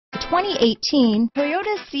2018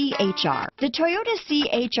 Toyota CHR. The Toyota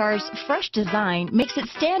CHR's fresh design makes it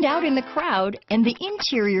stand out in the crowd, and the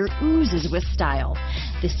interior oozes with style.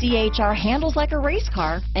 The CHR handles like a race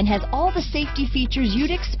car and has all the safety features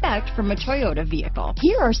you'd expect from a Toyota vehicle.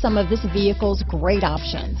 Here are some of this vehicle's great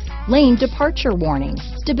options: lane departure warning,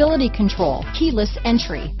 stability control, keyless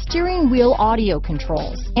entry, steering wheel audio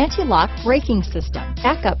controls, anti-lock braking system,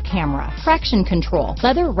 backup camera, traction control,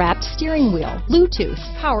 leather-wrapped steering wheel, Bluetooth,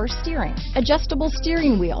 power steering, adjustable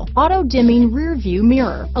steering wheel, auto-dimming rear-view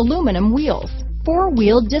mirror, aluminum wheels,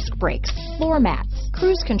 four-wheel disc brakes, floor mats,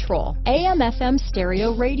 cruise control, AM/FM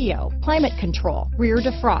stereo radio, climate control, rear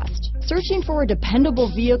defrost. Searching for a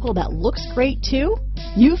dependable vehicle that looks great too?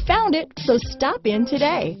 You found it, so stop in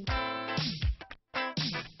today.